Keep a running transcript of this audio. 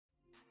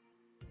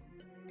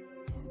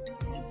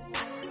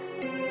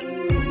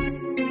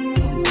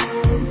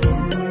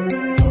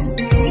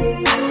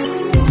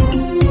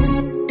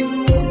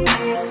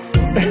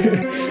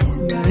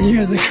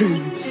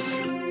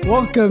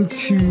Welcome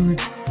to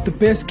the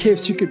Best Kept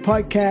Secret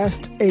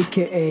podcast,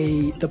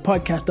 aka the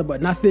podcast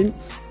about nothing.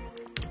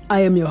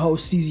 I am your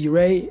host, CZ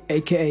Ray,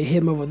 aka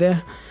him over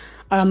there.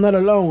 I am not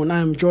alone. I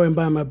am joined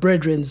by my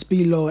brethren,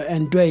 Spilo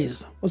and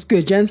Dways. What's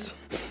good, gents?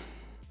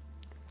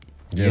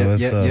 Yep.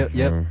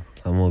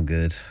 I'm all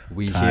good.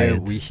 We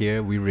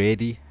here, we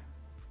ready.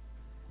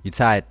 You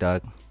tired,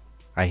 dog?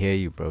 I hear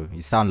you, bro.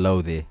 You sound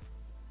low there.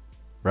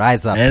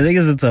 Rise up. I think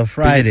it's a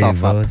Friday,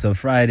 bro. Up. It's a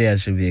Friday. I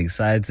should be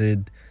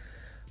excited.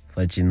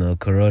 But, you know,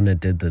 Corona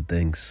did the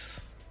things.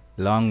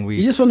 Long week.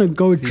 You just want to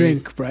go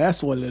drink, bro.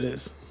 That's what it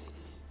is.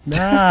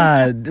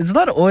 Nah, it's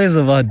not always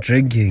about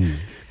drinking.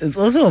 It's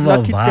also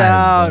about vibes.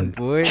 Down,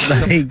 boy. It's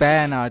a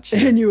ban out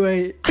here.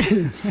 Anyway,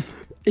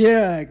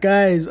 yeah,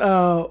 guys,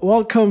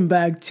 welcome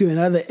back to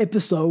another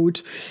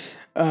episode.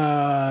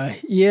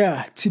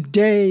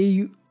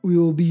 Today we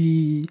will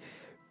be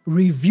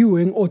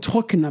reviewing or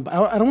talking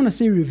about, I don't want to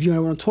say reviewing,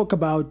 I want to talk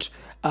about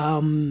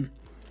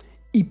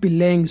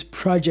Ipeleng's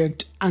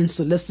project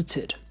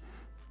Unsolicited.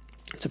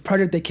 It's a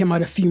project that came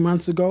out a few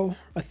months ago,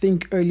 I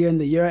think earlier in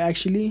the year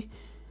actually.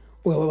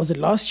 Well, was it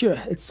last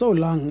year? It's so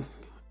long.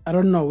 I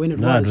don't know when it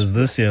was. No, it was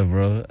this year,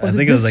 bro. I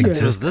think it was like year?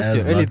 just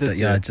early this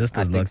year. Yeah, just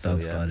as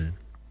lockdown started.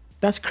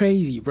 That's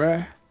crazy,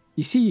 bro.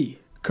 You see,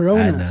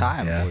 Corona.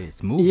 Time, yeah. Boy.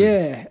 It's moving.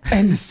 Yeah,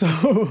 and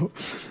so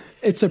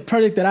it's a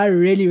project that I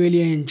really,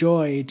 really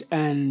enjoyed,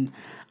 and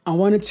I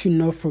wanted to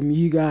know from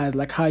you guys,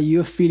 like, how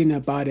you're feeling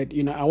about it.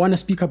 You know, I want to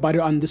speak about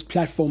it on this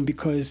platform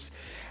because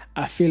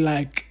I feel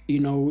like, you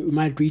know, we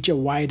might reach a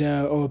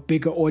wider or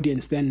bigger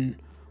audience than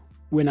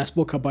when I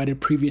spoke about it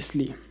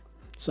previously.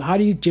 So how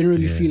do you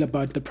generally feel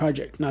about the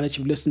project now that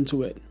you've listened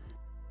to it?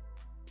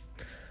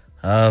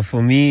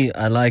 For me,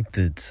 I liked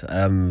it.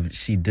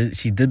 She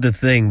did the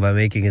thing by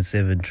making it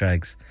 7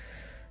 tracks.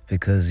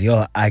 Because,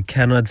 I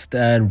cannot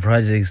stand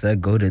projects that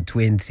go to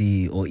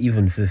 20 or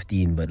even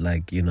 15, but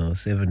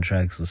 7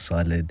 tracks was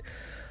solid.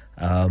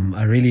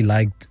 I really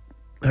liked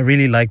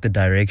the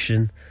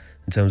direction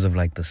in terms of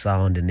the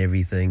sound and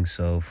everything.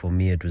 So for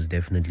me, it was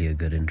definitely a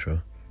good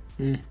intro.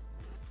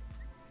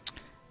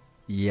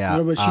 Yeah.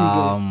 What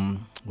about you,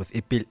 with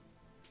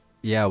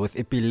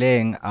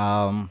Ipeleng,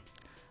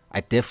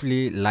 I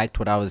definitely liked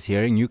what I was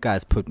hearing. You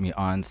guys put me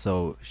on,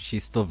 so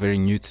she's still very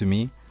new to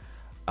me.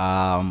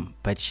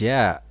 But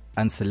yeah,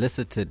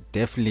 Unsolicited,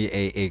 definitely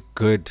a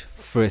good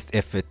first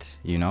effort,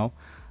 you know.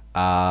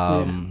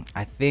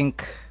 I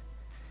think,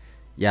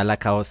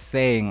 like I was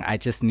saying, I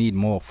just need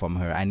more from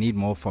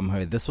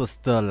her. This was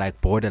still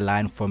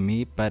borderline for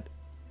me, but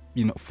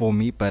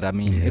I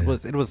mean, it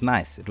was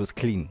nice. It was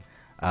clean.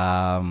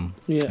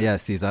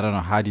 Sis, I don't know.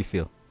 How do you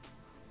feel?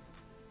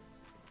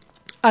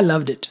 I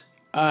loved it.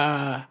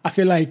 I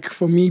feel like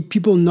for me,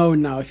 people know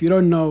now. If you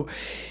don't know,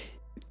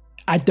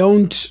 I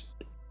don't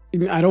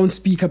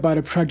speak about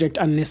a project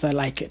unless I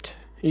like it,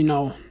 you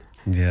know.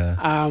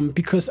 Yeah.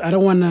 Because I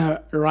don't want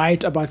to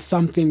write about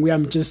something where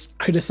I'm just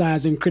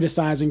criticizing,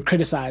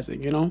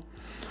 you know.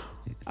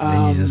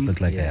 Then you just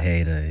look like a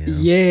hater. You know?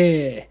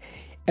 Yeah.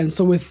 And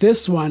so with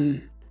this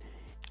one,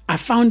 I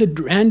found it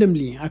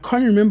randomly. I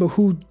can't remember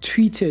who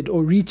tweeted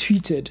or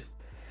retweeted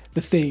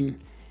the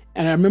thing.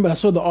 And I remember I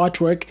saw the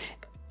artwork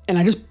and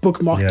I just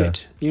bookmarked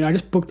it. You know, I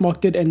just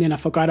bookmarked it and then I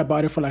forgot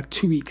about it for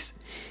 2 weeks.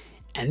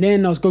 And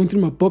then I was going through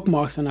my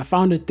bookmarks and I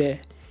found it there.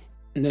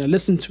 And then I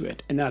listened to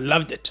it and then I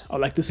loved it. I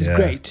was like, this is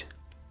great.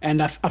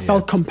 And I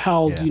felt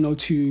compelled, you know,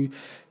 to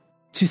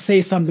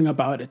say something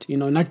about it, you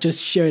know, not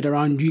just share it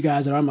around you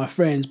guys, around my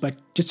friends, but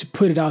just to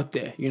put it out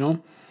there, you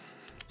know.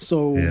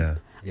 So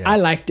I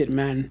liked it,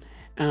 man.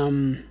 I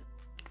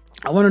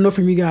want to know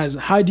from you guys,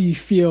 how do you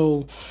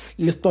feel?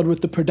 Let's start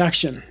with the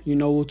production. You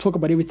know, we'll talk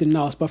about everything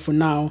else, but for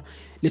now,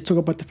 let's talk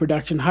about the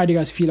production. How do you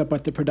guys feel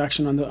about the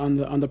production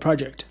on the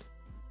project?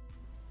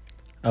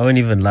 I won't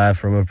even lie.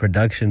 From a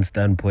production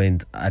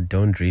standpoint, I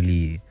don't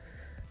really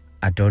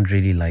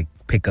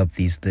pick up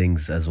these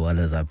things as well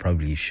as I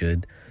probably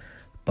should.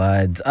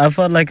 But I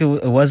felt like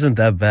it wasn't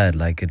that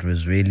bad. It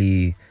was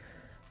really,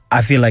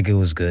 I feel like it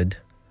was good.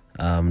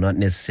 Not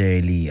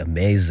necessarily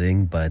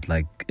amazing, but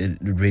it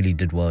really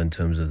did well in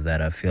terms of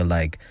that. I feel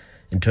like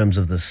in terms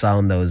of the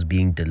sound that was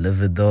being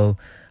delivered, though,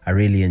 I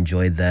really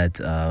enjoyed that.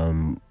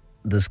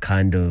 This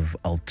kind of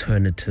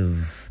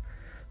alternative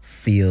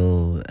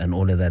feel and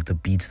all of that, the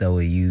beats that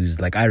were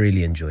used, I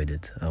really enjoyed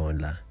it. I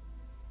won't lie.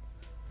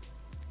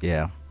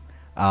 Yeah.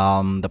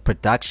 The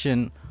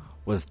production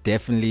was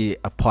definitely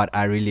a part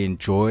I really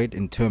enjoyed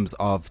in terms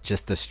of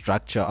just the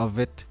structure of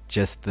it,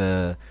 just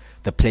the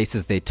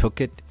places they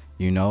took it.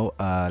 You know,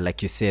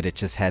 like you said, it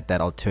just had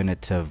that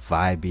alternative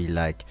vibey,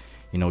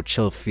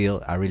 chill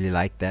feel. I really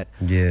like that.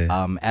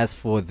 Yeah. As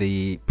for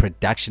the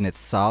production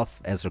itself,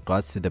 as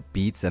regards to the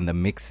beats and the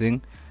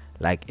mixing,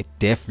 it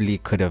definitely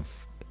could have,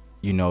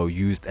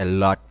 used a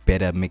lot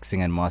better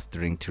mixing and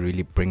mastering to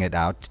really bring it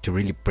out, to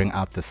really bring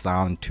out the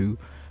sound too.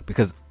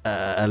 Because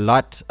a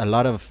lot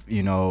of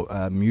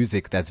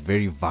music that's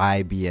very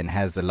vibey and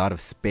has a lot of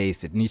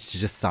space, it needs to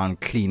just sound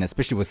clean,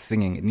 especially with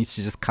singing. It needs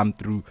to just come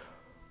through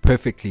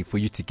perfectly for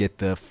you to get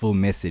the full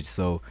message.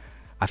 So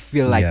I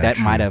feel like Yeah, that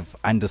true. might have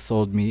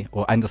undersold me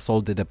or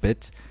undersold it a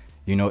bit.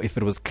 You know, if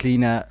it was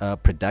cleaner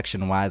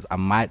production wise, I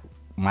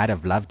might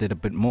have loved it a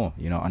bit more,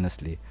 you know,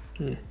 honestly.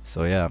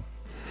 So yeah,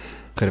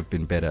 could have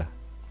been better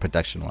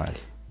production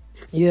wise.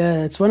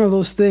 Yeah, it's one of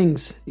those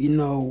things, you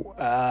know,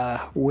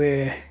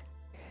 where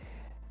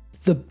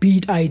the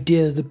beat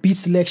ideas, the beat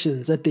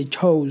selections that they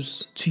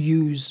chose to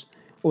use,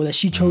 or that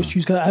she chose to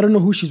use, 'cause I don't know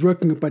who she's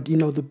working with, but, you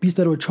know, the beats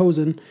that were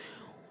chosen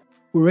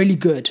were really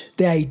good.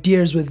 The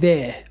ideas were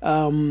there.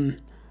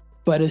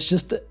 But it's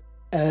just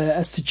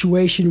a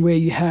situation where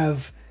you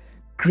have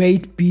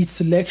great beat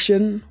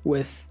selection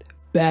with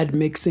bad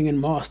mixing and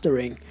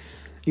mastering,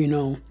 you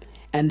know.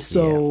 And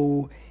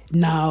so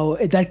now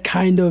that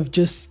kind of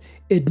just,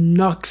 it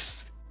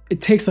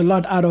takes a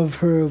lot out of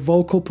her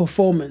vocal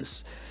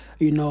performance,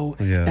 you know,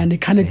 Yeah. and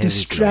it kind of It's a heavy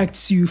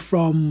distracts you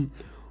from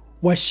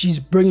what she's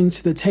bringing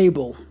to the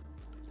table.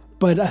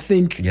 But I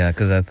think Yeah,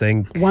 because I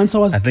think once I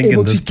was in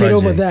able to this get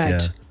over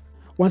project, that,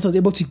 once I was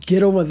able to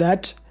get over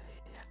that,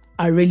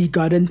 I really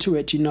got into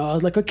it. You know, I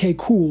was like, okay,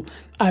 cool.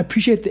 I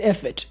appreciate the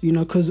effort, you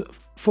know, because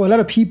for a lot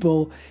of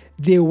people,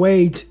 they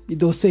wait,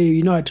 they'll say,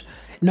 you know what,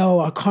 no,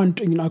 I can't,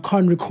 you know, I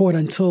can't record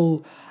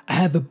until I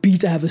have a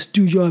beat, I have a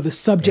studio, I have a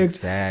subject,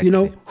 Exactly. you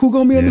know, who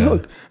gonna be on the Yeah.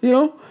 hook, you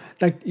know?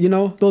 Like, you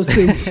know, those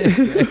things.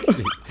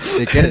 Exactly.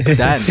 They get it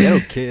done. They're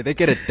okay. They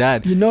get it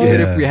done. You know? Even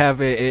Yeah. if we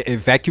have a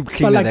vacuum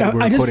cleaner like, that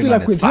we're I just recording feel on,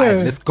 like it's with fine.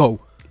 her- Let's go.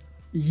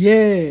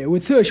 Yeah,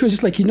 with her, she was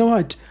just like, you know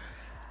what?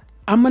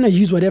 I'm gonna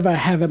use whatever I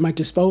have at my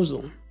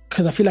disposal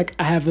because I feel like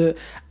I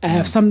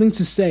have something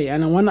to say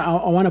and I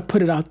wanna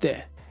put it out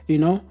there, you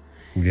know.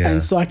 Yeah.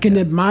 And so I can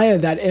admire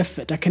that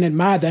effort. I can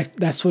admire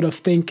that sort of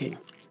thinking,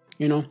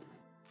 you know.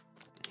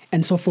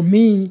 And so for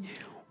me,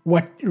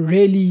 what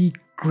really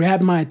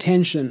grabbed my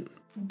attention,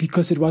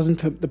 because it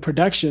wasn't the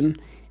production,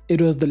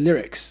 it was the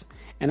lyrics.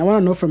 And I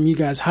want to know from you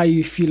guys how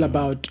you feel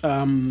about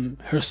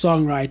her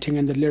songwriting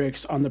and the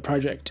lyrics on the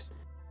project.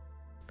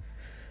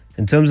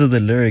 In terms of the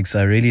lyrics,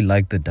 I really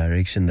like the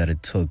direction that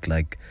it took.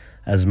 Like,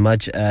 as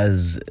much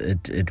as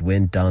it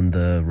went down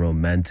the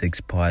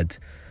romantics part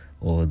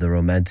or the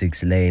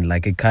romantics lane,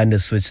 like it kind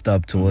of switched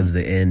up towards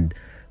the end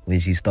when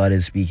she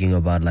started speaking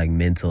about like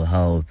mental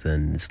health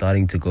and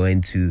starting to go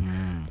into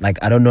like,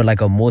 I don't know,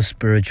 like a more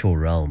spiritual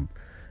realm.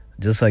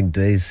 Just like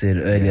Dwayne said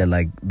earlier,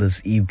 like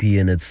this EP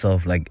in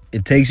itself, like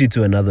it takes you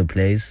to another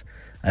place.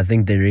 I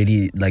think they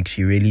really, like,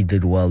 she really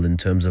did well in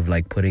terms of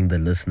like putting the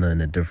listener in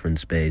a different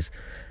space,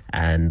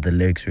 and the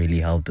lyrics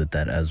really helped with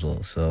that as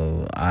well.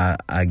 So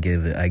I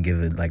give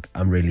it like,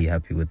 I'm really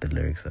happy with the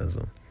lyrics as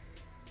well.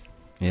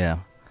 Yeah.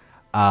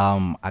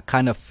 I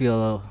kind of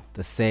feel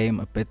the same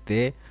a bit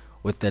there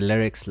with the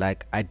lyrics.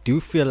 Like, I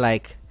do feel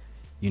like,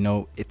 you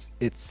know,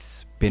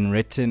 it's been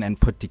written and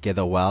put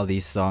together well,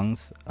 these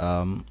songs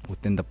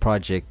within the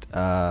project.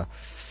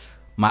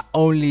 My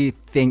only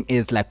thing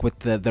is like with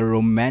the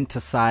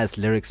romanticized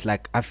lyrics,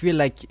 like I feel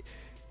like,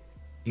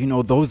 you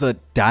know, those are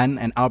done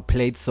and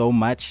outplayed so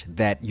much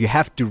that you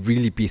have to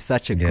really be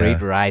such a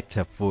great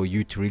writer for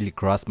you to really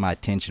grasp my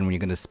attention when you're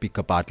going to speak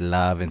about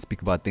love and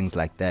speak about things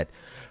like that.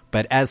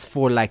 But as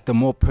for like the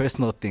more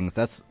personal things,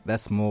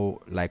 that's more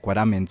like what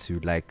I'm into,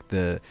 like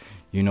the,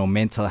 you know,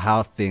 mental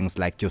health things,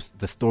 like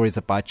the stories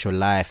about your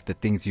life, the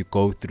things you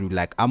go through.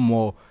 Like I'm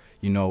more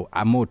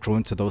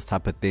drawn to those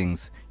type of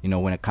things, you know,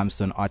 when it comes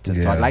to an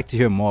artist. So I'd like to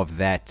hear more of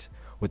that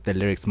with the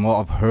lyrics, more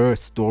of her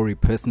story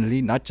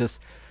personally, not just,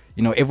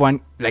 you know,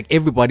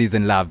 everybody's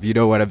in love, you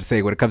know what I'm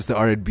saying, when it comes to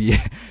R&B.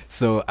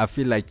 So I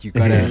feel like you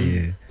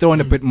gotta throw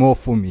in a bit more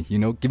for me, you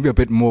know, give me a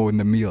bit more in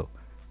the meal,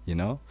 you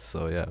know.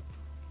 So yeah,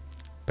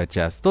 but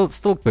yeah, still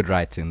good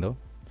writing though,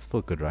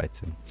 still good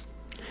writing.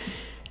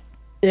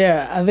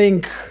 Yeah, I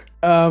think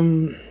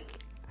I'm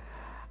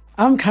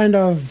kind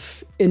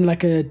of in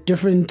like a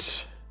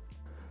different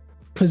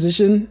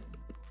position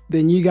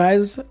than you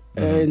guys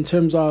in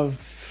terms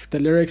of the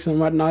lyrics and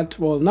whatnot.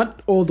 Well,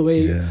 not all the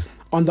way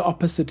on the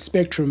opposite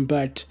spectrum,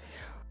 but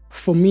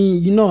for me,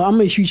 you know, I'm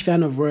a huge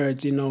fan of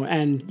words, you know,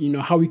 and, you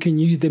know, how we can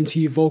use them to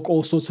evoke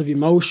all sorts of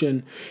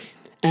emotion.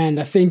 And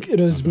I think it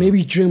was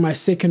maybe during my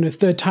second or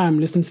third time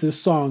listening to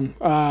this song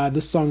I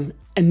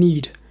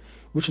Need,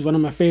 which is one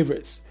of my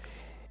favorites,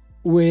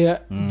 where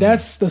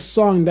that's the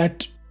song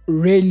that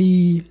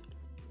really,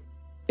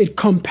 it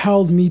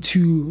compelled me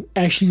to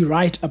actually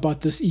write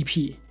about this EP.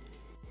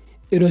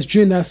 It was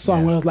during that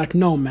song where I was like,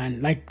 no,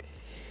 man, like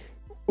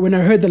when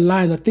I heard the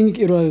lines, I think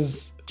it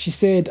was, she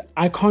said,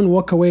 I can't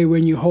walk away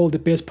when you hold the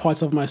best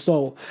parts of my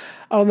soul.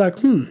 I was like,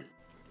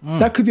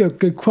 that could be a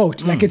good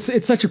quote. Like it's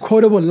such a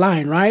quotable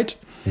line, right?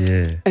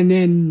 Yeah. And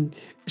then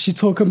she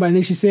talking about, and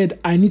then she said,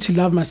 I need to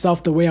love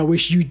myself the way I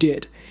wish you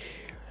did.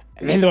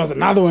 And then there was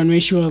another one where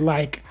she was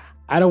like,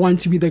 I don't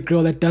want to be the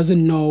girl that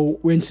doesn't know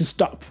when to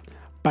stop,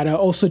 but I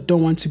also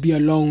don't want to be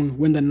alone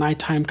when the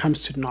nighttime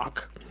comes to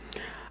knock.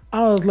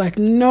 I was like,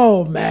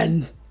 no,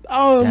 man.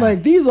 I was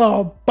like, these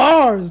are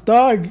bars,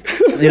 dog.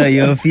 Yeah,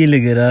 you're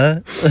feeling it, huh?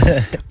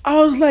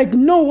 I was like,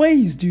 no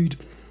ways, dude.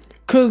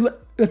 Because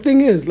the thing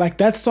is, like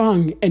that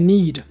song, A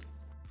Need,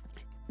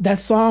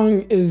 that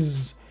song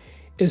is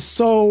is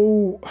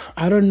so,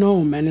 I don't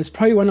know, man. It's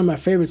probably one of my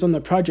favorites on the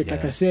project.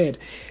 Like I said,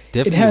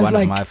 Definitely it has one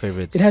like, of my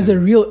favorites. It has a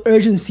real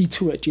urgency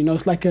to it. You know,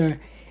 it's like a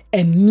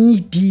knee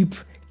deep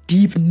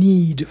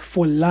need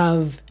for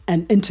love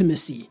and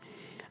intimacy.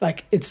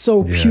 Like it's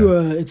so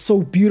pure, it's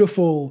so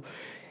beautiful,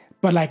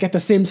 but like at the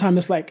same time,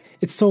 it's like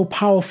it's so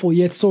powerful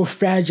yet so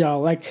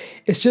fragile. Like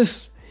it's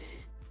just,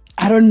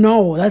 I don't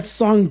know. That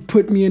song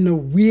put me in a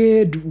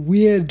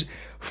weird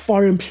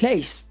foreign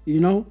place, you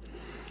know,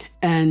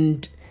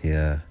 and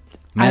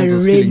Mans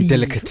was feeling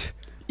delicate.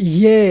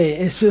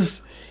 Yeah, it's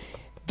just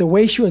the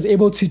way she was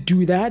able to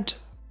do that,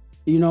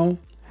 you know.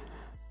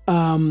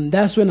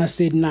 That's when I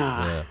said,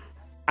 nah,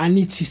 I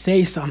need to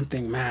say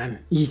something, man.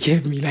 You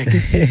give me like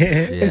it's just,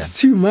 it's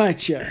too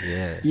much,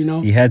 you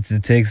know. You had to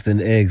text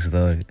an ex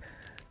though.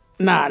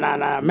 Nah,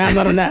 man, I'm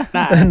not on that.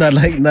 Nah, not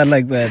like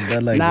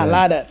that. Nah,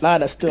 lie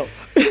that still.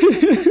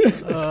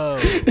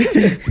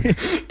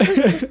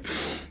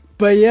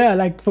 But yeah,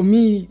 like for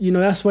me, you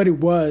know, that's what it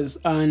was,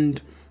 and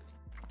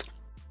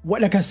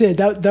what, like I said,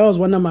 that was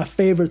one of my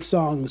favorite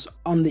songs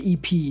on the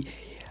EP,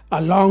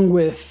 along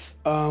with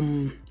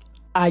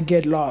I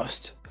Get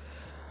Lost.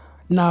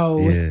 Now,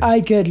 with I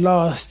Get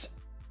Lost,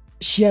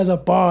 she has a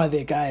bar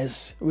there,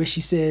 guys, where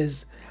she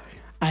says,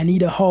 I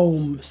need a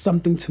home,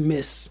 something to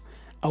miss,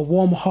 a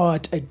warm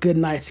heart, a good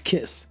night's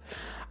kiss.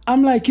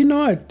 I'm like, you know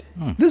what?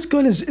 This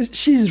girl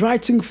she's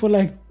writing for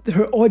like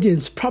her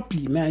audience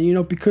properly, man, you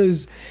know,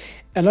 because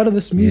a lot of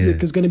this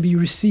music is going to be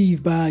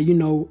received by, you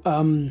know,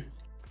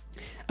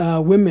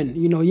 women,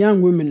 you know,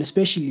 young women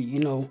especially, you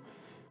know,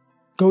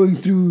 going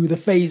through the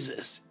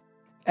phases.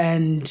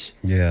 And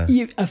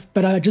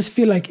but I just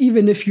feel like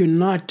even if you're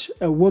not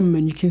a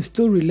woman, you can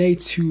still relate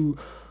to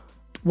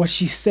what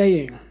she's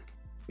saying,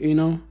 you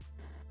know.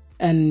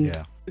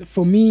 And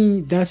for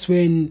me, that's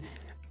when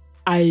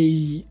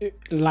I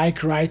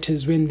like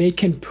writers, when they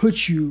can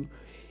put you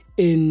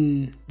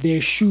in their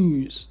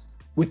shoes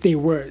with their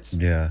words.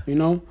 You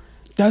know,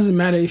 doesn't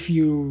matter if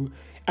you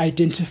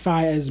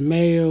identify as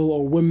male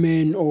or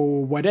women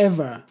or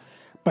whatever,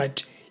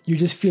 but you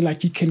just feel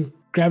like you can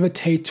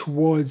gravitate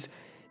towards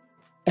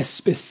a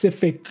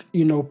specific,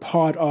 you know,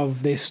 part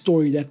of their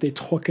story that they're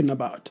talking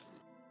about,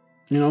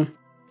 you know?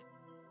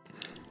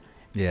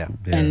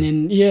 And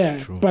then,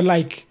 True. But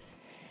like,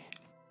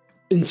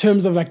 in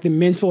terms of like the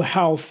mental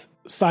health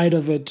side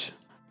of it,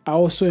 I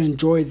also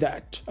enjoyed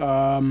that.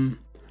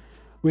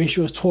 When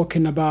she was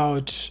talking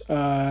about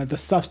the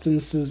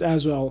substances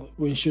as well,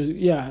 when she was,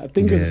 I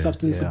think it was a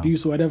substance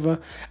abuse or whatever.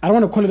 I don't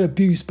want to call it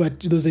abuse,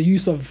 but there was a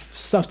use of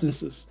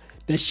substances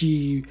that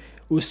she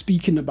was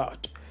speaking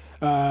about.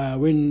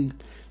 When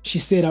she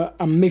said,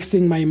 I'm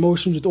mixing my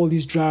emotions with all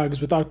these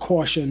drugs without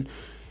caution.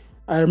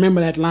 I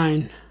remember that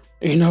line,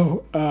 you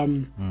know.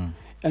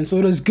 And so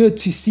it was good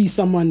to see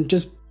someone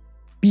just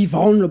be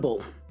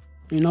vulnerable,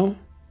 you know.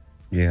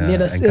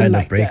 Let us and kind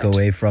of break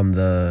away from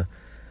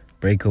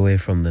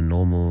the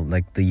normal,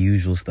 like the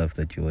usual stuff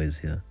that you always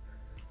hear.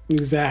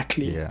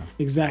 Exactly.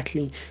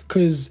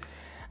 Because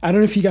I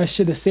don't know if you guys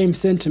share the same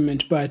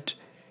sentiment, but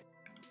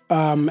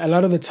a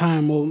lot of the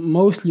time, well,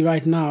 mostly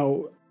right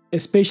now,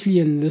 especially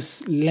in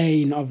this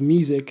lane of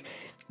music,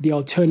 the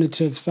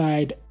alternative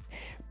side,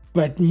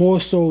 but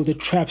more so the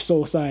trap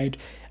soul side.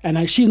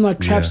 And she's not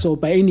trap soul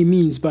by any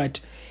means, but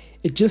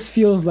it just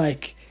feels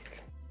like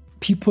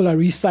people are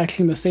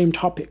recycling the same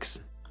topics,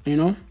 you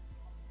know?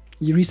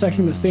 You're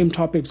recycling the same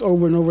topics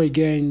over and over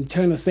again,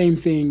 telling the same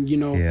thing, you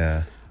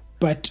know?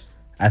 But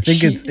I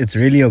think it's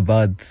really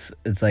about,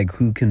 it's like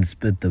who can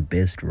spit the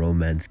best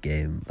romance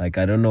game. Like,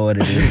 I don't know what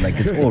it is. Like,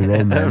 it's all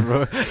romance,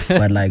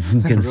 but like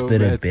who can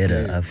spit it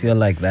better? Game. I feel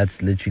like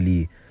that's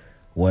literally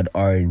what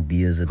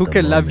R&B is at who the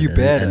can moment. love you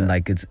better? And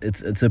like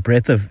it's a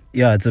breath of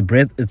it's a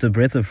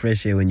breath of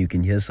fresh air when you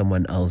can hear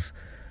someone else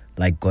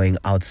like going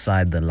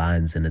outside the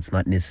lines, and it's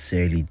not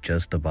necessarily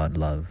just about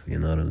love. You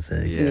know what I'm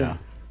saying? Yeah.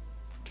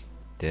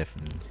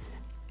 Definitely.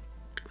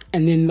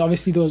 And then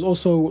obviously there was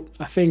also,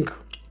 I think,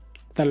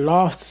 the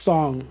last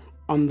song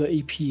on the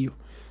EP,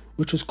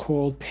 which was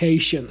called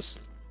Patience,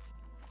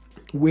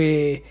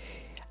 where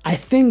I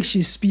think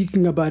she's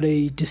speaking about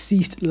a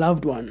deceased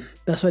loved one.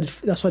 That's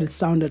what it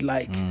sounded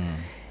like.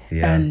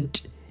 And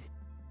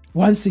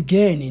once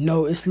again, you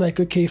know, it's like,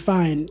 okay,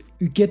 fine.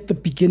 You get the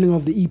beginning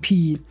of the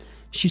EP.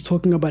 She's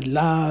talking about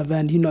love,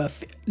 and, you know,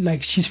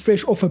 like she's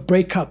fresh off a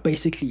breakup,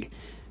 basically.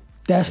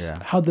 That's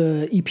how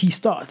the EP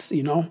starts,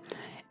 you know?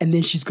 And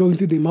then she's going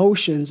through the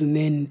emotions, and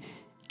then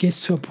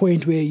gets to a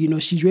point where, you know,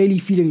 she's really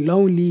feeling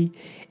lonely,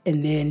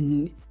 and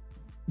then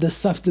the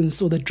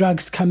substance or the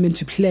drugs come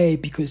into play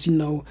because, you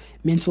know,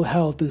 mental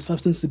health and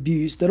substance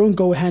abuse, they don't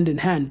go hand in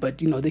hand,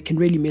 but, you know, they can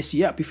really mess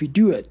you up if you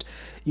do it,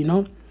 you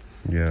know?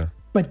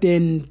 But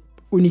then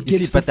when you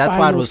get to the that's final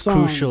why it was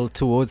song, crucial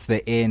towards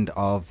the end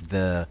of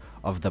the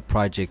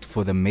project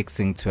for the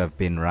mixing to have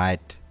been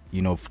right,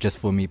 you know, just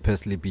for me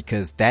personally,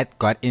 because that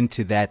got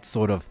into that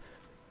sort of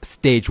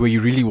stage where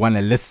you really want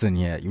to listen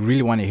here. You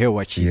really want to hear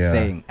what she's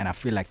saying. And I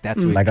feel like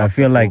that's where like I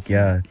feel like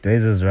Dwayne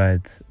is right.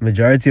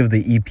 Majority of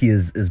the EP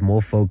is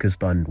more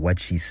focused on what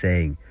she's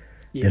saying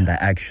than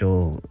the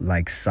actual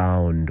like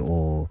sound,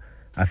 or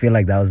I feel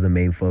like that was the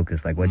main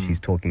focus, like what she's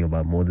talking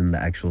about, more than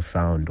the actual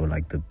sound or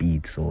like the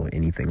beats or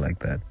anything like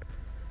that.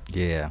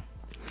 Yeah.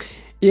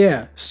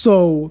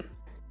 So,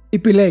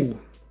 Ipeleng,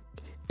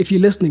 if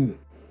you're listening,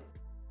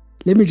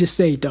 let me just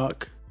say,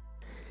 dog,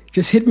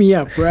 just hit me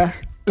up, bruh.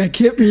 Like,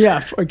 hit me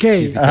up,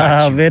 okay?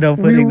 Men are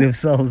putting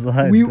themselves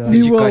on. We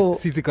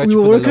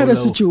will work out a low.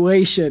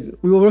 situation.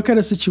 We will work out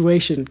a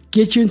situation.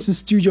 Get you into the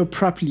studio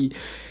properly.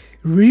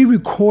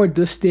 Re-record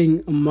this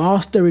thing,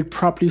 master it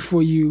properly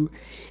for you,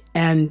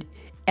 and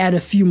add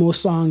a few more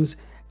songs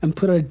and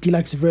put out a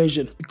deluxe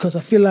version. Because I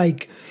feel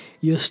like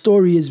your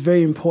story is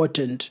very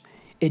important.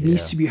 It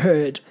needs to be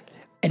heard,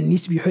 and it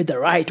needs to be heard the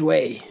right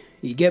way.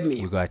 You get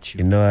me? We got you.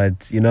 You know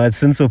what?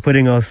 Since we're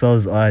putting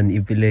ourselves on,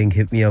 Ipeleng,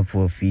 hit me up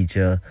for a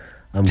feature.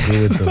 I'm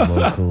good with the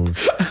vocals.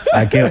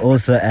 I can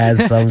also add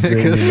something.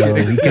 You know,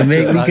 we can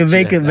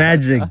make it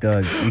magic,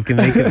 dog. We can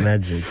make it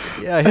magic.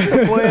 Yeah,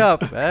 hit the boy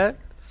up, man.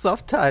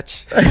 Soft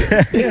touch.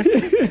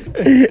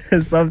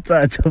 Soft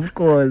touch, of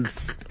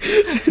course.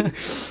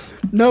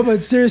 No,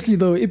 but seriously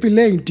though,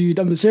 Ipeleng, dude,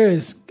 I'm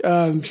serious.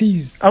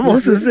 Please. I'm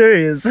also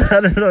serious.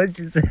 I don't know what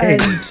you're saying.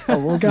 And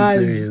I'm also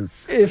guys,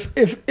 serious.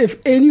 if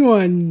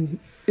anyone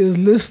is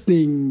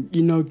listening,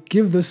 you know,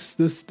 give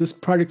this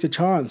project a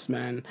chance,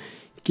 man.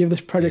 Give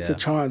this project a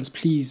chance,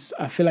 please.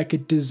 I feel like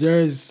it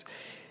deserves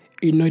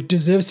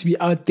to be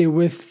out there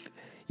with,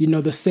 you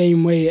know, the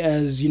same way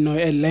as, you know,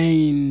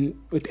 Elaine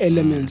with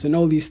Elements and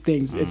all these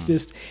things. It's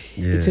just,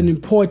 it's an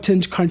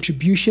important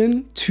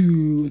contribution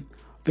to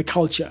the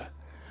culture.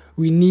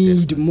 We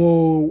need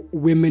more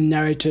women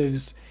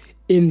narratives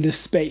in this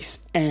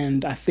space.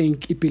 And I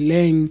think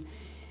Ipeleng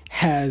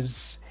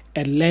has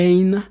a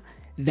lane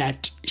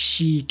that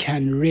she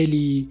can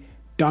really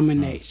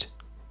dominate,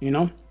 you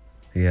know?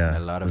 Yeah, A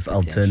lot of this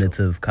potential.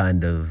 alternative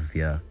kind of,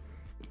 Yeah,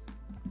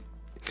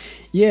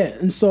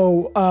 and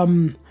so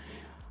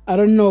I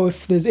don't know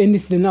if there's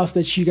anything else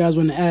that you guys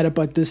want to add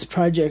about this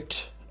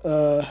project.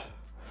 Well,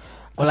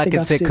 I think can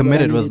I've say said what I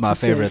Committed was needed my to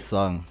say. favorite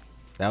song.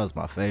 That was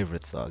my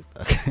favorite song.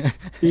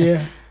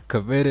 Yeah.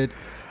 Committed.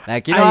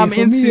 Like, you know, I'm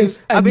into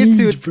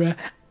bruh.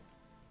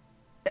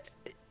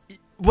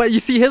 Well, you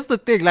see, here's the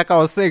thing. Like I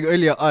was saying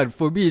earlier on,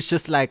 for me, it's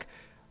just like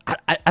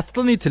I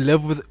still need to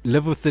live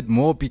with it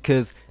more,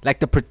 because like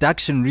the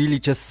production really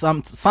just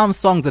some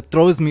songs it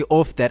throws me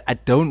off that I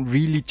don't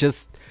really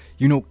just,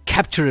 you know,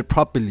 capture it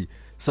properly.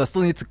 So I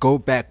still need to go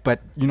back.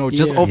 But you know,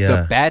 just off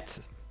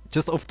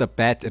the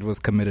bat, it was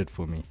Committed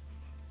for me.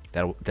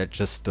 That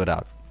just stood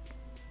out.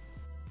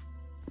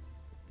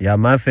 Yeah,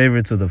 my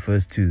favorites were the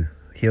first two.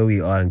 Here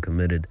We Are and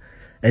Committed.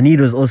 And Need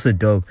was also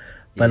dope.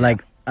 But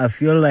like, I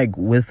feel like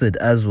with it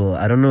as well,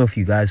 I don't know if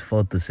you guys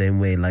felt the same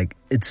way. Like,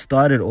 it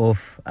started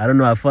off, I don't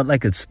know, I felt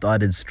like it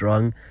started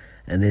strong.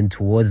 And then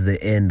towards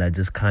the end, I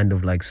just kind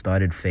of like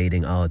started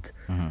fading out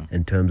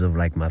in terms of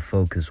like my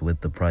focus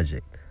with the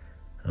project.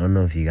 I don't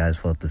know if you guys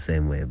felt the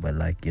same way, but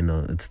like, you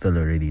know, it's still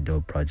a really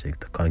dope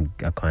project.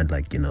 I can't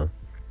like, you know,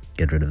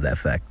 get rid of that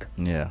fact.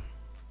 Yeah,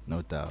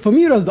 no doubt. For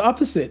me, it was the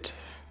opposite.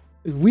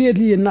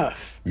 Weirdly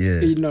enough.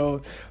 Yeah. You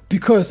know,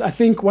 because I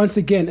think, once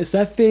again, it's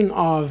that thing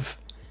of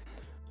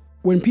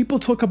when people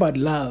talk about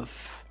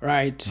love,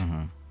 right?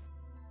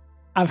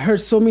 I've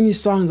heard so many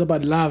songs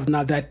about love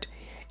now that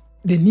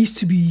there needs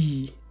to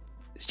be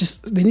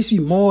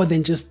more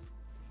than just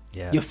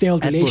your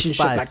failed Add more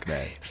relationship. spice, Like,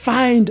 man.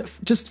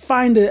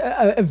 find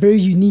a very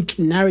unique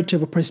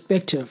narrative or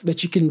perspective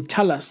that you can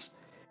tell us,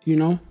 you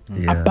know,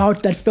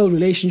 about that failed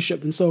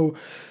relationship. And so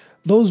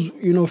those,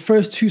 you know,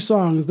 first two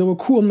songs, they were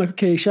cool. I'm like,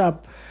 okay,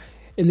 sharp.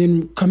 And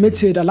then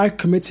Committed, I like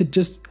Committed,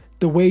 just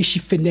the way she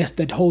finessed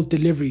that whole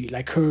delivery,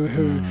 like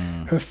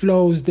her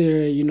flows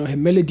there, you know, her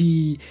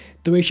melody,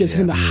 the way she was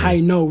hitting the high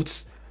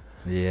notes.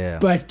 Yeah.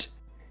 But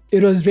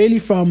it was really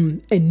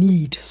from a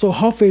need. So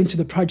halfway into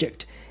the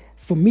project,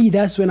 for me,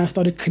 that's when I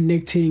started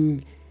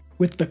connecting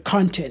with the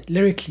content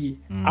lyrically.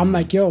 I'm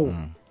like, yo,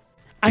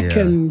 I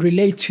can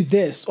relate to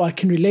this, or I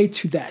can relate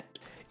to that,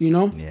 you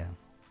know? Yeah.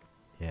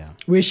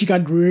 Where she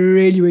got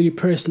really, really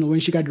personal,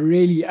 when she got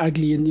really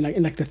ugly in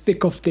like the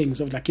thick of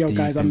things, of like, yo, Deep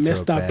guys, I'm into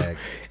messed her up bag.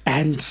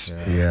 and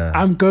Yeah.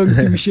 I'm going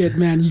through shit,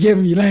 man. You get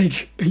me?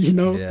 Like, you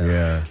know?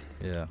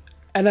 Yeah.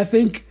 And I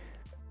think,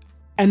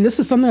 and this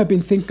is something I've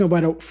been thinking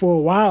about for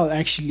a while,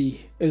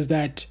 actually, is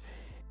that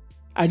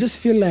I just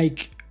feel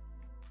like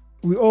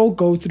we all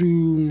go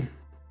through,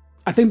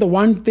 I think the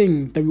one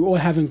thing that we all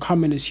have in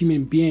common as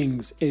human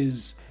beings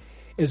is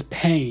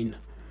pain.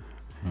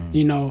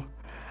 You know,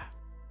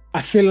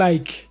 I feel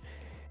like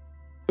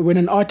when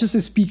an artist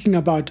is speaking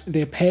about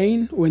their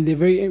pain, when they're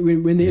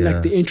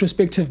like the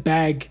introspective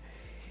bag,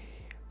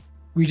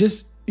 we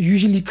just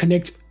usually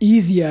connect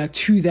easier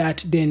to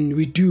that than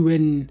we do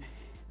when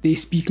they're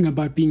speaking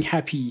about being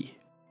happy.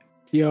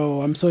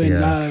 Yo, I'm so in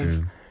love.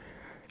 True.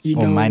 You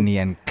Or know, money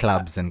and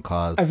clubs and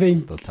cars. I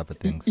think those type of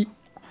things.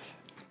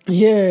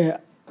 Yeah,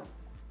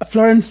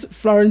 Florence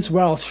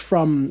Welch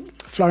from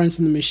Florence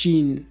and the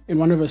Machine, in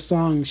one of her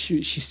songs,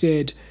 she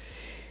said,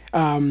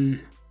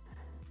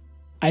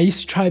 I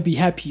used to try to be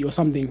happy or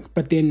something,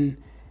 but then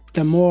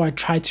the more I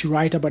try to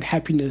write about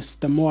happiness,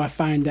 the more I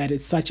find that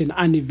it's such an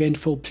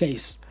uneventful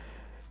place,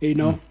 you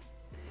know?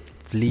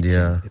 Fleeting.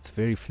 Yeah. It's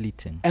very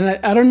fleeting. And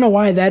I don't know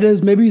why that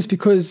is. Maybe it's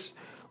because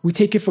we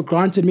take it for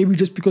granted. Maybe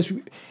just because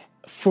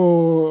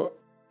for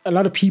a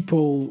lot of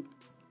people,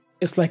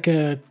 it's like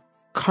a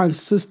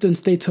consistent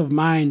state of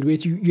mind where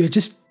you're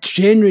just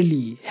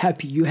generally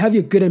happy. You have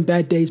your good and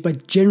bad days,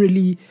 but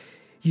generally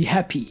you're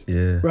happy,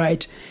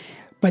 right?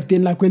 But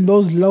then like when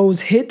those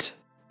lows hit,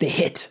 they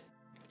hit.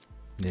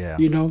 Yeah.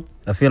 You know?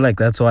 I feel like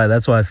that's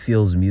why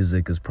feels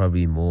music is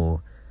probably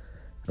more,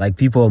 like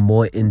people are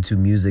more into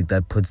music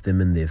that puts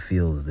them in their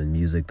feels than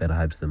music that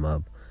hypes them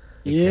up.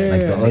 Yeah.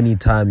 Like the only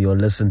time you'll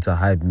listen to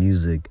hype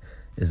music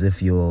is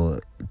if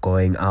you're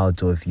going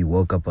out or if you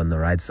woke up on the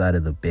right side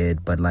of the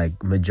bed. But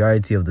like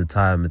majority of the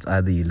time, it's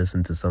either you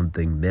listen to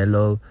something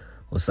mellow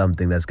or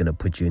something that's going to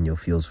put you in your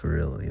feels for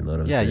real. You know what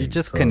I'm saying? You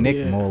just So,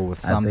 connect more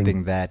with I something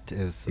think- that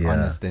is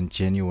honest and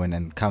genuine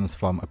and comes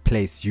from a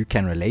place you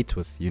can relate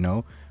with, you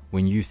know?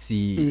 When you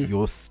see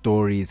your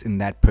stories in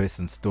that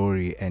person's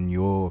story and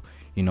your,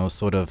 you know,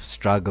 sort of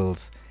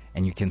struggles,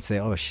 and you can say,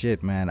 oh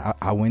shit, man,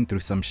 I went through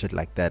some shit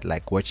like that.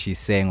 Like what she's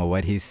saying or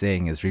what he's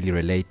saying is really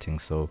relating.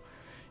 So,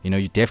 you know,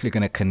 you're definitely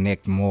going to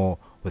connect more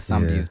with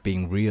somebody who's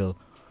being real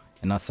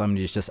and not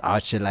somebody who's just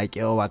out here like,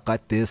 yo, I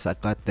got this, I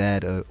got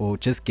that, or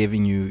just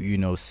giving you, you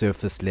know,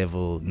 surface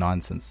level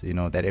nonsense, you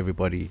know, that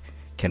everybody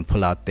can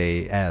pull out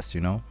their ass,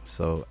 you know.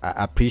 So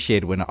I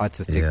appreciate when an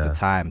artist takes the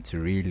time to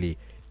really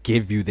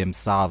give you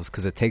themselves,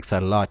 because it takes a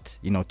lot,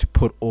 you know, to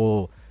put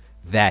all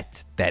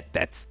that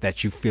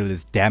you feel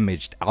is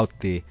damaged out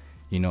there,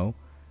 you know,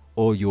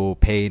 all your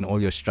pain,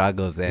 all your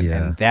struggles,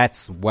 and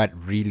that's what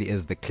really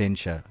is the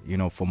clincher, you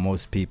know, for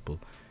most people.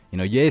 You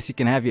know, yes, you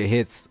can have your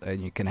hits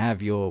and you can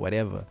have your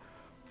whatever,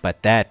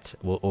 but that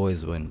will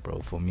always win, bro,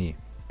 for me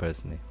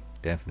personally.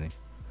 Definitely.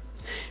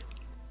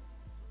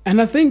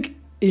 And I think,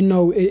 you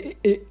know,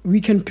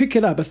 we can pick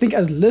it up. I think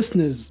as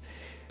listeners,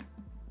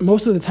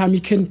 most of the time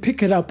you can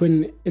pick it up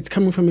when it's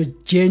coming from a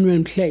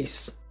genuine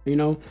place, you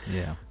know?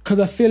 Yeah. Because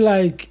I feel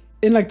like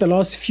in like the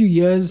last few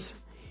years,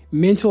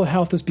 mental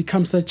health has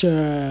become such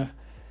a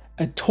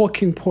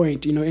talking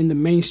point, you know, in the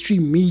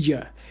mainstream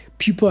media.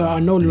 People are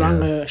no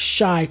longer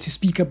shy to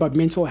speak about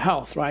mental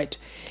health, right?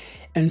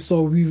 And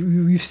so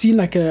we've seen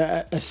like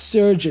a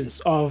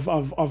surgence of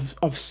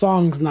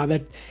songs now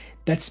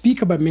that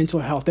speak about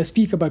mental health, that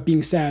speak about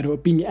being sad or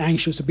being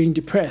anxious or being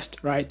depressed,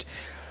 right?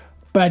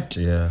 But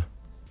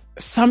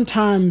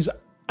sometimes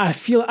I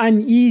feel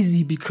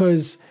uneasy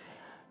because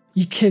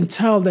you can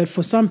tell that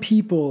for some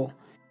people,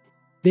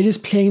 they're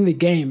just playing the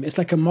game. It's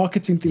like a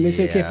marketing thing. They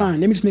say, okay,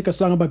 fine, let me just make a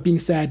song about being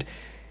sad.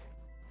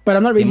 But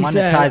I'm not really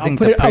sad.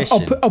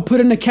 I'll put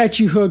in a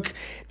catchy hook.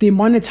 They're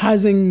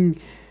monetizing.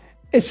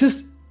 It's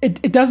just,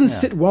 it doesn't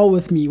sit well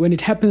with me when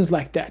it happens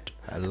like that.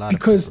 A lot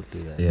because of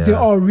people do that. there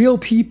are real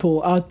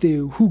people out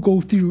there who go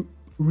through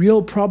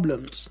real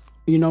problems,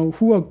 you know,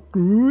 who are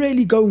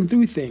really going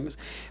through things.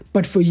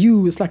 But for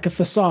you, it's like a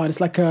facade. It's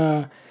like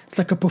a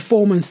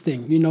performance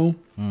thing, you know?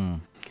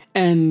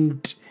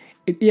 And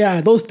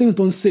those things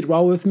don't sit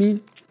well with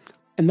me.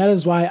 And that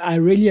is why I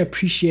really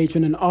appreciate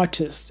when an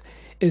artist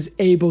is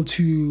able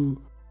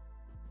to,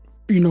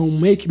 you know,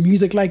 make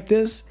music like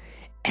this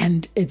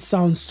and it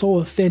sounds so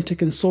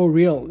authentic and so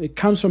real. It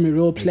comes from a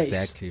real place.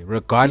 Exactly.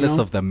 Regardless, you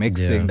know, of the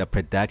mixing, Yeah. the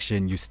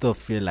production, you still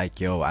feel like,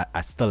 yo,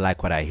 I still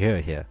like what I hear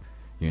here,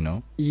 you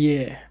know?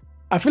 Yeah.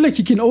 I feel like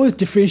you can always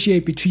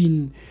differentiate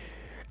between,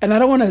 and I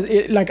don't want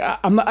to, like,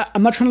 I'm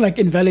not trying to like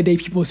invalidate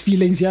people's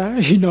feelings, yeah?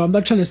 You know, I'm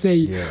not trying to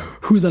say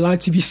who's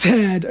allowed to be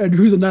sad and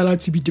who's not allowed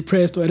to be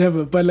depressed or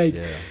whatever, but like,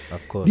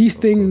 of course, these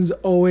things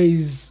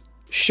always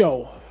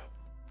show.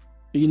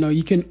 You know,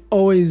 you can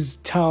always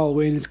tell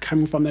when it's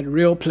coming from that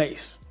real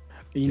place,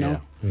 you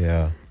know?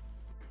 Yeah.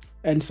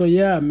 And so,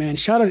 yeah, man,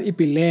 shout out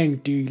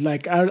Ipeleng, dude.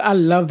 Like, I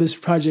love this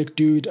project,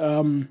 dude.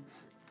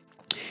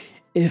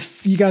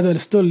 If you guys are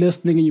still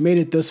listening and you made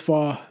it this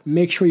far,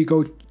 make sure you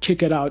go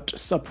check it out.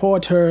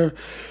 Support her,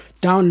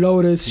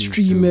 download it,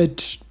 stream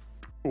it,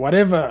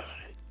 whatever.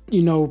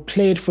 You know,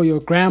 play it for your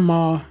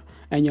grandma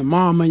and your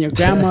mom and your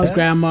grandma's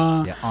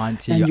grandma, your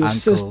auntie, and your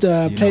uncles,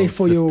 sister. Play it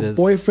for your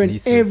boyfriend,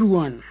 nieces,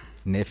 everyone.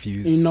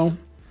 Nephews. You know,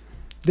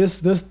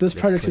 this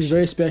project is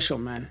very special,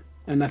 man.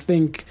 And I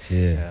think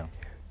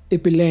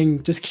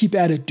Ipeleng, just keep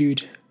at it,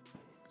 dude.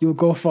 You'll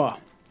go far.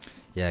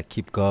 Yeah,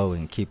 keep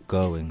going.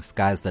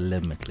 Sky's the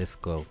limit. Let's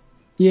go.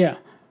 Yeah.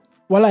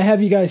 While I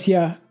have you guys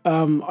here,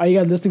 are you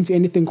guys listening to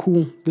anything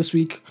cool this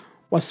week?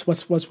 What's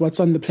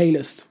on the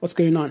playlist? What's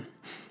going on?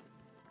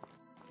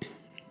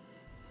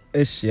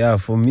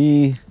 For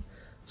me,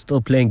 still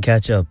playing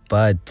catch up,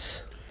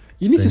 but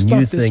You need the to stop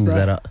new this, things bro.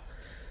 that are.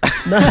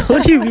 Nah,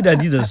 what do you mean I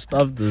need to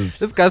stop this?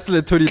 This guy's still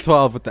in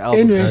 2012 with the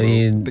album. Anyway, I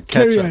mean, the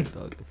catch carry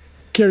up.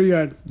 Carry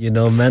on. You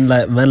know, man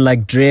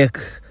like Drake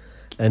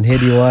and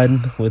Heady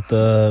One with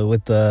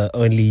the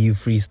Only You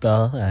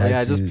freestyle.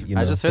 I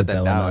just heard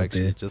that now,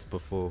 actually, there. just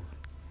before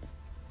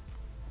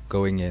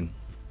going in.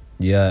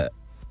 Yeah.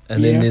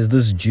 And then there's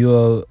this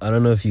duo, I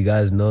don't know if you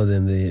guys know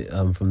them, they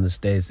from the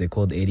States, they're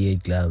called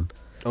 88 Glam.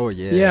 Oh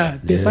yeah. Yeah,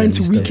 they They signed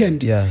to released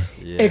Weekend. Yeah.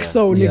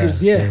 EXO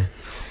niggas, yeah.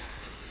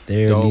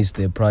 They Dope. released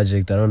their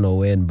project. I don't know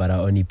when, but I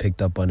only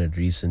picked up on it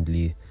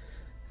recently.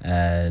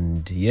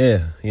 And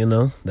yeah,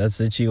 that's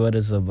literally what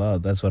it's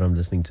about. That's what I'm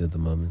listening to at the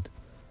moment.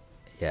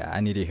 Yeah, I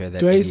need to hear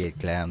that Dwayne? 88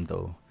 Glam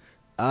though.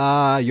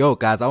 Yo,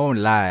 guys, I won't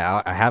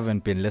lie. I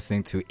haven't been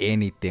listening to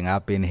anything.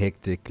 I've been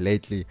hectic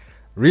lately.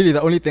 Really,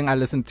 the only thing I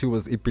listened to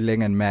was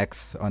Ipeleng and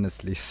Max,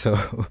 honestly.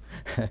 So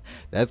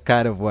that's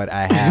kind of what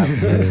I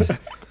have. But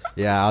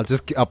yeah,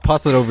 I'll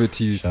pass it over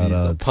to you, Shout C's.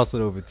 I'll out. pass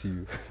it over to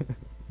you.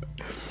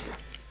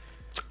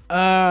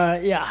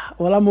 Yeah.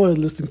 Well, I'm always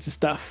listening to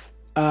stuff.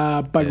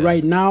 But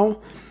right now,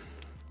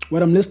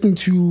 what I'm listening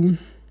to,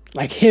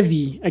 like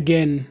heavy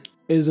again,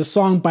 is a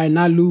song by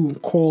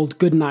Nalu called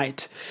Good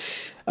Night.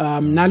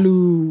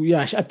 Nalu,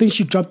 yeah, I think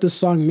she dropped this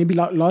song maybe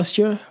last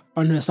year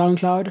on her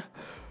SoundCloud.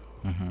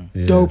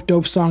 Yeah.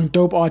 Dope song,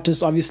 dope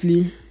artist,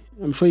 obviously.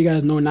 I'm sure you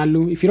guys know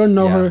Nalu. If you don't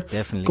know Yeah, her,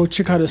 definitely, go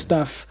check out her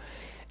stuff.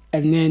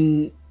 And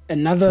then Too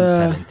another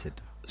talented.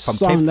 From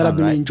song Cape that I've Town,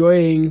 been right?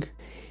 enjoying.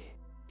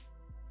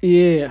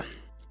 Yeah.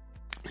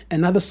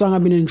 Another song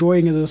I've been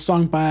enjoying is a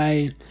song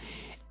by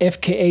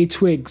FKA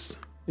Twigs.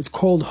 It's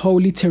called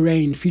Holy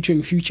Terrain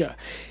featuring Future.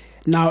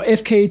 Now,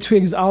 FKA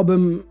Twigs'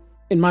 album,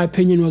 in my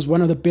opinion, was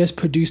one of the best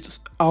produced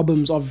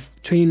albums of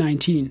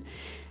 2019.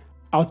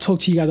 I'll talk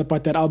to you guys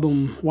about that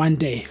album one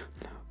day.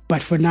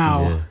 But for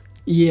now,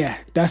 yeah,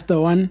 that's the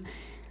one.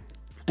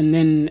 And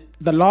then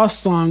the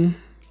last song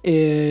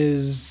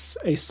is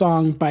a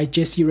song by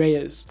Jessie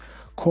Reyes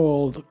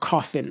called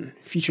Coffin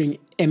featuring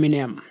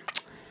Eminem.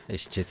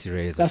 It's Jessie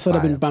Reyes. That's what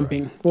I've been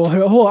bumping. Well,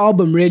 her whole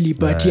album really,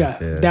 but Right, yeah,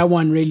 yeah. that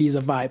one really is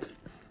a vibe.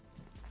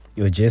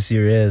 Yo, Jessie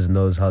Reyes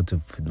knows how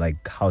to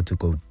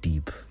go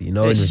deep. You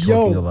know, when you're Yo.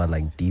 talking about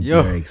like deep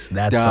Yo. lyrics,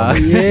 that's Duh.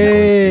 something you can go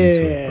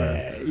into it,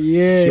 bro.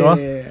 Yeah.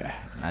 Sure.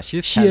 Nah,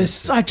 she's She talented, is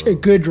such bro. a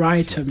good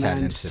writer, She's man.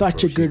 talented,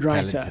 Such bro. a good She's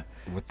writer. talented.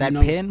 With that You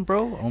know? pen,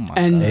 bro. Oh my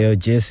And- god. Hey, yo,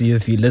 Jesse,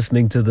 if you're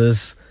listening to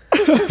this,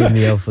 hit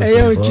me up for Hey,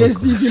 some yo,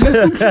 Jesse, if you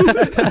listen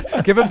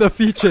to Give him the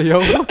feature,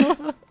 yo.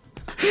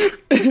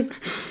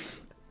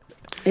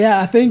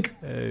 Yeah, I think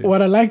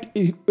what I liked,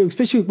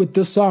 especially with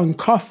this song,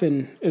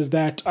 Coffin, is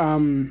that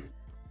when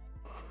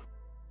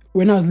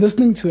I was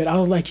listening to it, I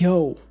was like,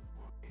 yo,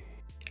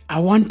 I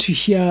want to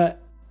hear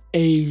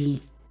a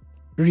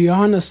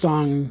Rihanna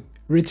song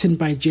written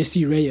by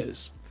Jessie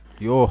Reyes.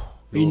 Yo,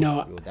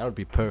 know- that would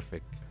be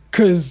perfect.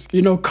 Because,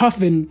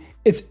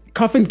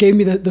 Coffin gave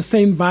me the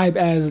same vibe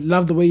as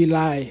Love the Way You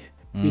Lie,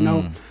 you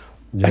know?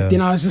 Yeah. But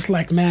then I was just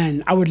like,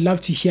 man, I would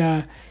love to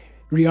hear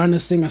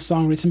Rihanna sing a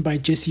song written by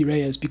Jessie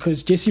Reyes,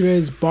 because Jessie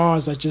Reyes'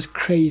 bars are just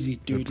crazy,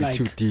 dude. It'd be Like,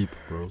 too deep,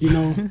 bro. you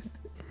know,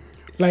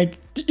 like,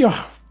 yo,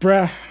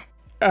 bruh,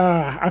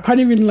 I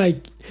can't even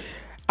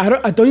I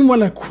don't even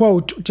want to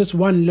quote just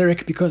one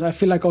lyric, because I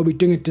feel like I'll be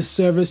doing a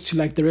disservice to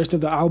like the rest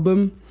of the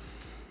album,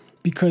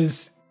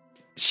 because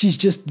she's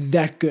just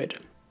that good,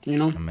 you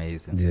know?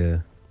 Amazing.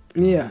 Yeah.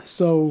 Yeah,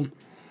 so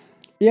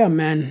yeah,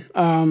 man.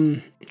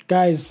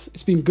 Guys,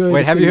 it's been good.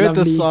 Wait, It's have been you heard the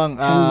lovely song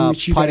hanging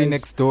with you Party guys.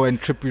 Next Door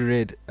and Trippie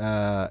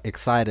Redd,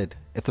 Excited?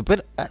 It's a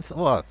bit, it's a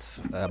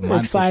month or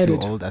Excited.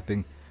 two old, I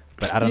think.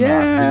 But I don't know, I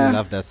Yeah. really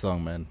love that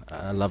song, man.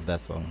 I love that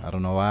song. I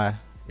don't know why.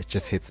 It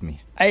just hits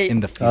me in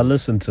the I'll feels.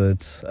 listen to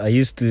it.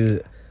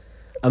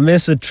 I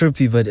mess with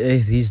Trippie, but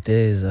these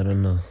days, I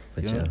don't know.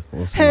 But yeah,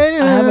 we'll see. I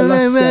have a lot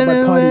to say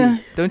about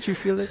Party. Don't you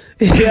feel it?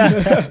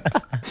 Yeah.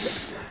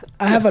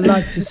 I have a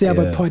lot to say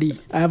about Yeah.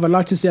 Party. I have a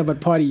lot to say about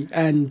Party.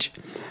 And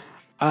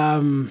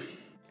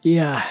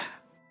yeah,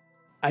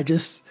 I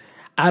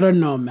don't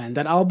know, man.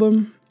 That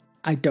album,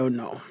 I don't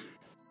know.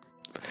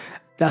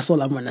 That's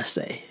all I'm gonna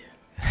say.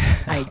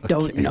 I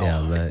don't know.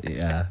 Yeah, man.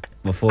 Yeah.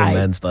 Before I-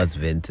 man starts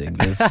venting,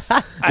 let's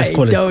I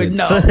call it don't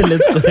quits. know.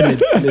 let's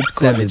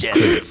call it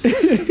quits.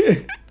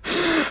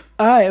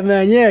 All right,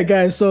 man. Yeah,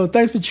 guys. So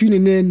thanks for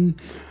tuning in.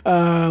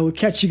 We'll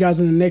catch you guys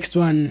in the next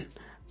one.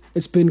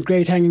 It's been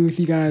great hanging with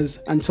you guys.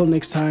 Until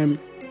next time,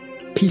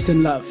 peace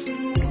and love.